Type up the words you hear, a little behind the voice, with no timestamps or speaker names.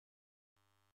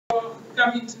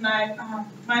coming tonight.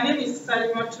 My name is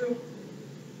Salimatou.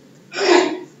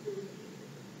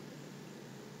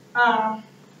 Um,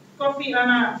 Kofi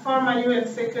Annan, former UN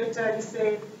Secretary,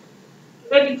 said,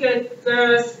 to educate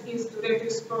girls is to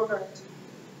reduce poverty.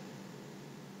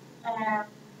 And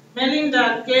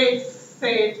Melinda Gates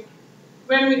said,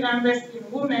 when we invest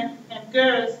in women and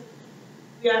girls,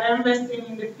 we are investing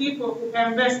in the people who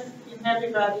invest in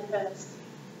everybody else.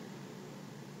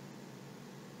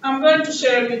 I'm going to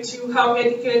share with you how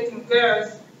educating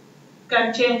girls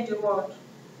can change the world,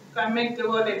 can make the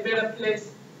world a better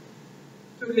place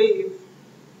to live.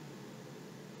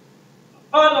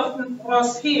 All of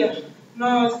us here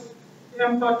knows the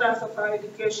importance of our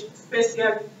education,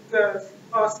 especially girls,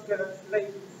 us girls,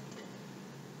 ladies.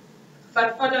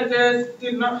 But other girls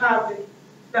did not have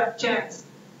that chance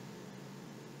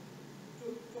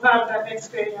to have that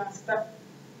experience, that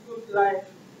good life.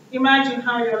 Imagine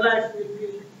how your life will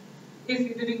be if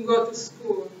you didn't go to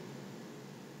school,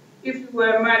 if you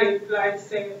were married, like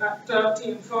say at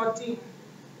 13, 14,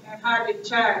 and had a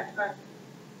child at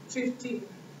 15.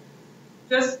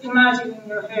 Just imagine in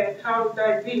your head how would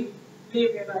I be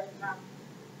living right now.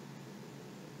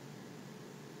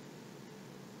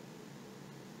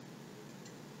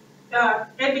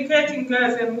 Educating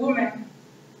girls and women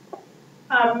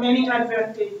have many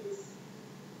advantages.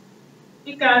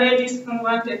 It can reduce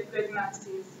unwanted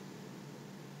pregnancies.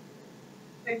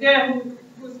 A girl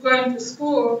who's going to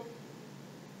school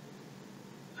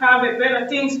have a better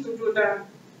things to do than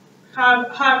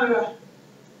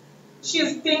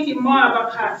she's thinking more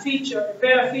about her future, a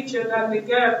better future than the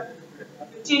girl,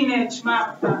 the teenage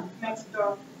mom next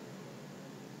door.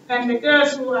 And the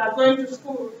girls who are going to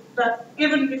school, that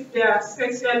even if they are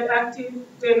sexually active,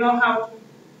 they know how to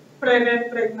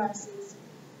prevent pregnancies.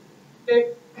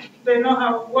 They know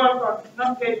how to work on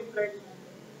not getting pregnant.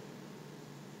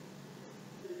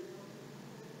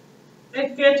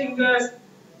 Educating girls,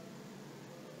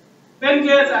 when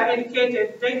girls are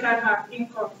educated, they can have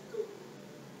income too.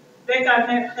 They can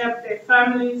help their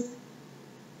families,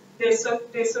 their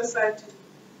society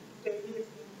they live in.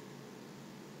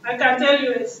 I can tell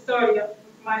you a story,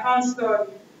 my own story.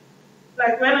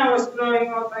 Like when I was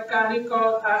growing up, I can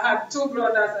recall I had two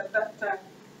brothers at that time.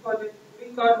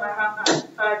 Because my mom had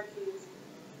 5 kids.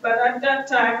 But at that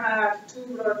time, I had two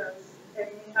brothers, and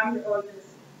me, I'm the oldest.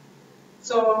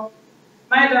 So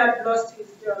my dad lost his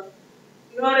job.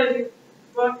 He already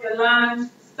bought a land,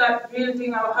 started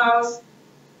building our house,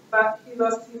 but he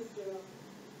lost his job.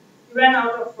 He went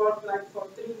out of work like for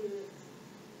 3 years.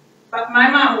 But my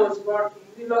mom was working.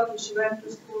 We lucky she went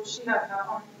to school. She had her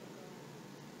own income.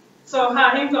 So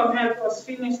her income helped us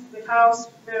finish the house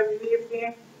where we lived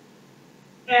in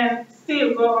and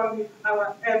still go on with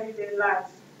our everyday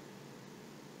lives.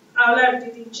 Our life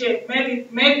didn't change.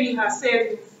 Maybe her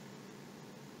savings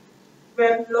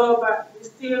went low, but we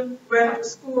still went to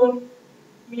school.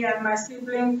 Me and my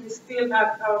siblings, we still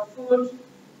had our food.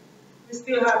 We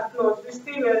still had clothes. We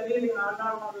still were living our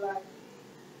normal life.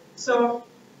 So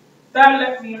that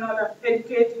let me know that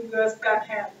educating girls can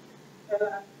help a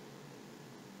lot.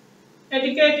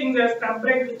 Educating girls can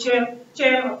break the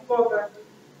chain of poverty.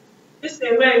 It's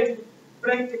a way to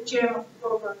break the chain of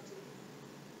poverty.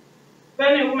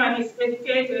 When a woman is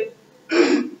educated,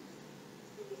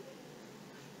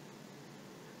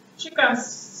 she can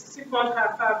support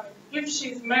her family. If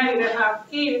she's married and have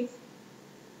kids,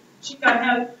 she can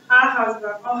help her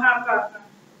husband or her partner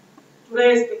to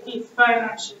raise the kids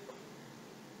financially.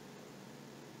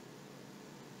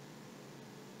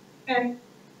 And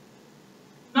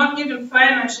not even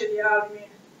financially, I mean,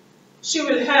 she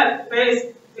will help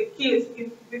raise the kids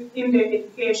in their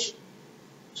education.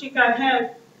 She can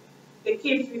help the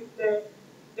kids with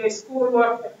their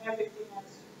schoolwork and everything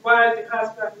else, while the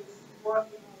husband is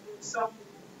working or doing something else.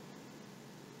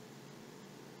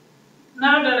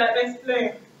 Now that I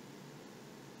explained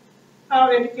how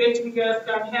educating girls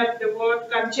can help the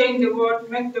world, can change the world,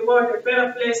 make the world a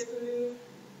better place to live,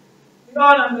 we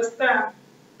all understand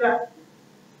that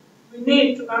we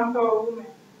need to empower women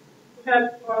to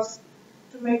help us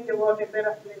to make the world a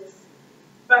better place.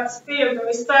 But still,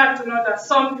 we start to know that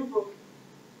some people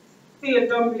still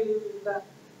don't believe in that.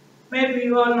 Maybe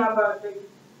you all know about the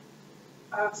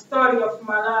story of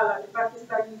Malala, the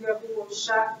Pakistani girl who was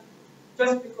shot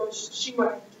just because she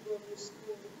wanted to go to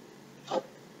school.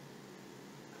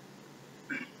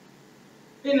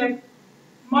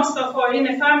 Most of all, in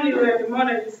a family where the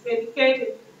mother is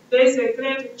educated, there is a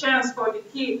greater chance for the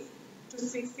kids to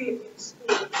succeed in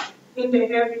school, in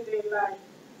their everyday life,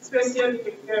 especially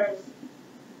the girls,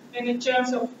 and a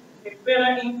chance of a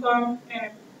better income and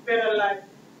a better life,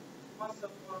 most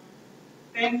of all.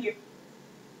 Thank you.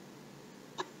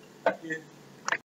 If